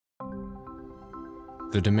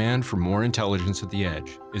The demand for more intelligence at the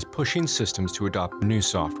edge is pushing systems to adopt new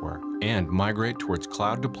software and migrate towards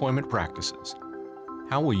cloud deployment practices.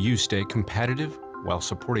 How will you stay competitive while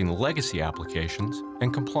supporting legacy applications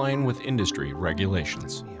and complying with industry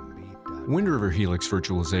regulations? Wind River Helix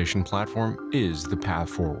Virtualization Platform is the path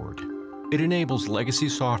forward. It enables legacy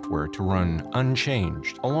software to run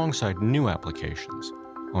unchanged alongside new applications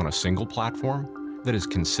on a single platform that is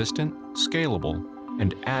consistent, scalable,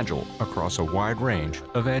 and agile across a wide range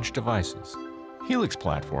of edge devices. Helix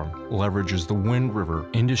Platform leverages the Wind River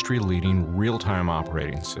industry-leading real-time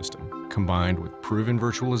operating system combined with proven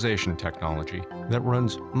virtualization technology that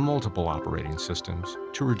runs multiple operating systems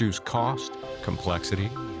to reduce cost, complexity,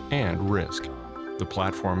 and risk. The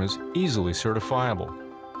platform is easily certifiable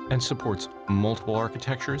and supports multiple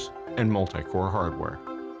architectures and multi-core hardware.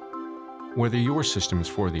 Whether your system is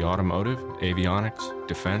for the automotive, avionics,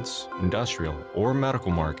 defense, industrial, or medical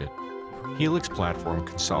market, Helix Platform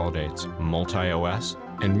consolidates multi-OS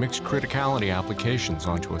and mixed criticality applications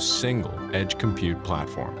onto a single edge compute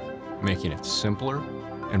platform, making it simpler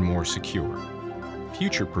and more secure.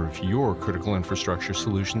 Future-proof your critical infrastructure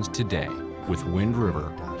solutions today with Wind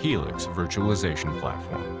River Helix Virtualization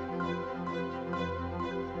Platform.